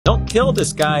Don't kill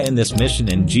this guy in this mission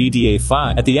in GTA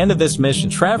 5. At the end of this mission,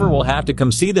 Trevor will have to come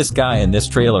see this guy in this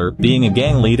trailer, being a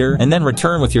gang leader, and then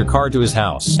return with your car to his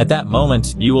house. At that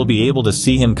moment, you will be able to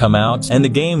see him come out, and the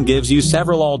game gives you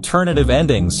several alternative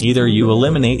endings. Either you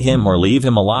eliminate him or leave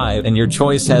him alive, and your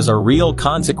choice has a real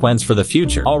consequence for the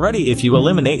future. Already, if you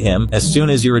eliminate him, as soon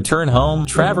as you return home,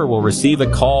 Trevor will receive a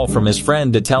call from his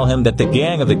friend to tell him that the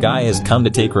gang of the guy has come to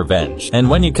take revenge. And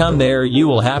when you come there, you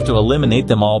will have to eliminate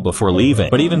them all before leaving.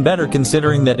 But even better,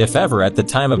 considering that if ever at the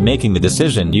time of making the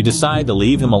decision you decide to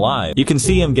leave him alive, you can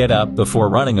see him get up before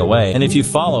running away, and if you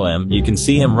follow him, you can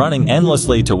see him running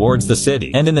endlessly towards the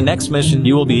city. And in the next mission,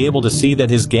 you will be able to see that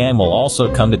his gang will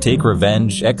also come to take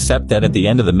revenge, except that at the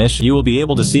end of the mission, you will be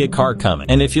able to see a car coming.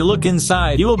 And if you look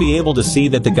inside, you will be able to see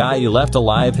that the guy you left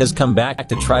alive has come back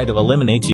to try to eliminate you.